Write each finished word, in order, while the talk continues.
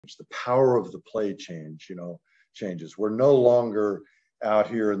The power of the play changes. We're no longer out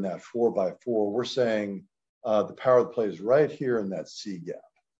here in that 4x4. We're saying the power of the play is right here in that C gap.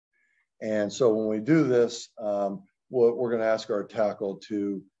 And so when we do this, we're going to ask our tackle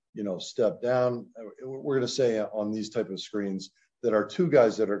to, step down. We're going to say on these type of screens that our two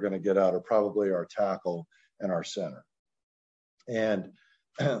guys that are going to get out are probably our tackle and our center. And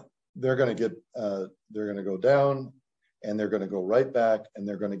they're going to go down, and they're going to go right back, and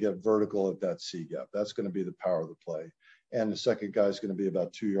they're going to get vertical at that C gap. That's going to be the power of the play. And the second guy is going to be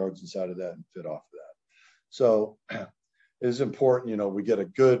about 2 yards inside of that and fit off of that. So it is important, we get a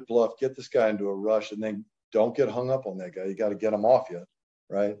good bluff, get this guy into a rush, and then don't get hung up on that guy. You got to get him off you,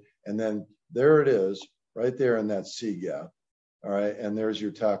 right? And then there it is, right there in that C gap. All right, and there's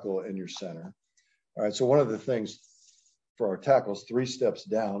your tackle and your center. All right, so one of the things for our tackles, 3 steps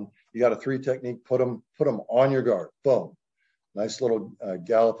down, you got a 3 technique, put them on your guard, boom. Nice little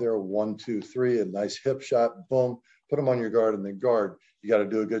gallop there, 1, 2, 3, a nice hip shot, boom. Put them on your guard, and then guard, you got to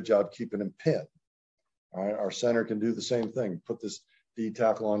do a good job keeping him pinned. All right, our center can do the same thing. Put this D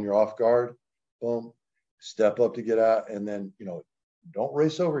tackle on your off guard, boom. Step up to get out, and then, don't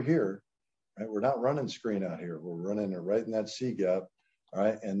race over here. Right? We're not running screen out here. We're running it right in that C gap. All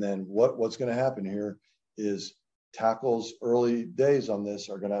right, and then what's going to happen here is tackles early days on this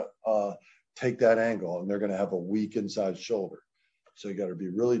are going to take that angle, and they're going to have a weak inside shoulder. So you got to be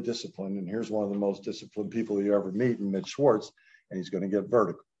really disciplined. And here's one of the most disciplined people you ever meet, in Mitch Schwartz, and he's going to get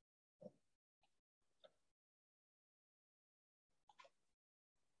vertical.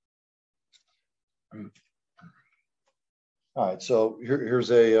 All right, so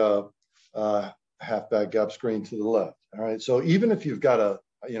here's a halfback gap screen to the left. All right, so even if you've got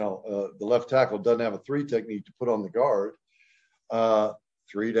the left tackle doesn't have a 3 technique to put on the guard,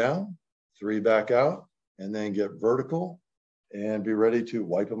 3 down, 3 back out, and then get vertical and be ready to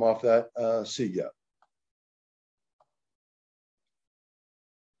wipe them off that C gap.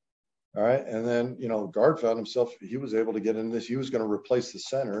 All right, and then, guard found himself, he was able to get in this. He was going to replace the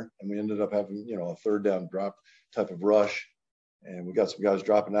center, and we ended up having, a 3rd down drop type of rush. And we got some guys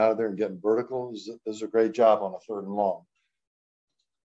dropping out of there and getting vertical. This is a great job on a 3rd and long.